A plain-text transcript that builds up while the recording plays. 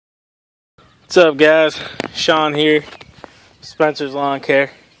What's up, guys? Sean here, Spencer's Lawn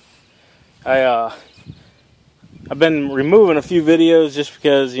Care. I've been removing a few videos just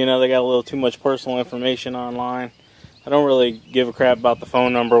because, you know, they got a little too much personal information online. I don't really give a crap about the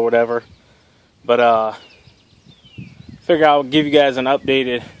phone number or whatever, but figure I'll give you guys an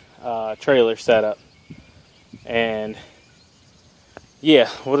updated trailer setup. And yeah,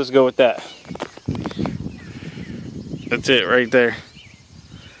 we'll just go with that. That's it right there.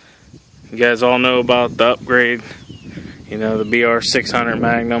 You guys all know about the upgrade, you know, the BR600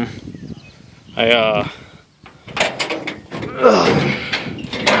 Magnum.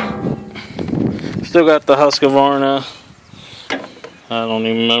 Still got the Husqvarna. I don't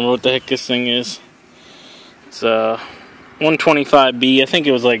even remember what the heck this thing is. It's 125B. I think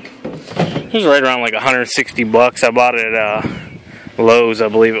it was right around like 160 bucks. I bought it at Lowe's, I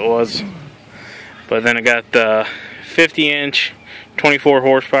believe it was. But then I got the 50-inch 24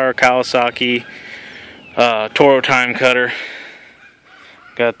 horsepower Kawasaki Toro Time cutter.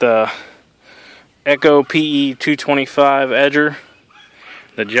 Got the Echo PE225 Edger,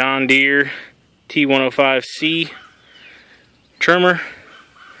 the John Deere T105C trimmer,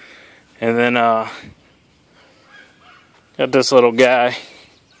 and then got this little guy.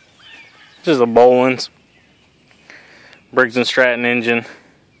 This is a Boland's Briggs & Stratton engine,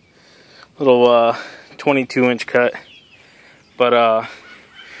 little 22-inch cut. But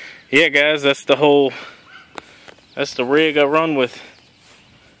yeah, guys, that's the rig I run with.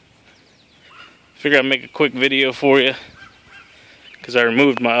 Figure I'd make a quick video for you because I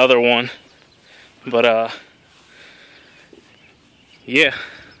removed my other one. But yeah,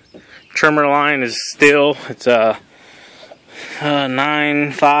 trimmer line is Stihl. It's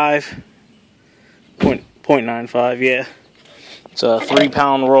 0.95, yeah. It's a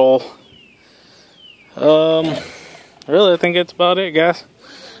 3-pound roll. Really, I think that's about it, guys.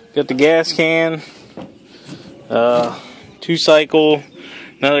 Got the gas can, 2-cycle,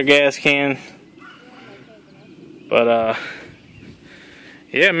 another gas can. But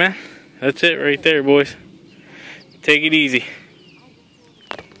yeah, man, that's it right there, boys. Take it easy.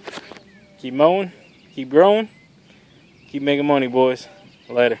 Keep mowing, keep growing, keep making money, boys.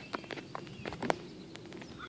 Later.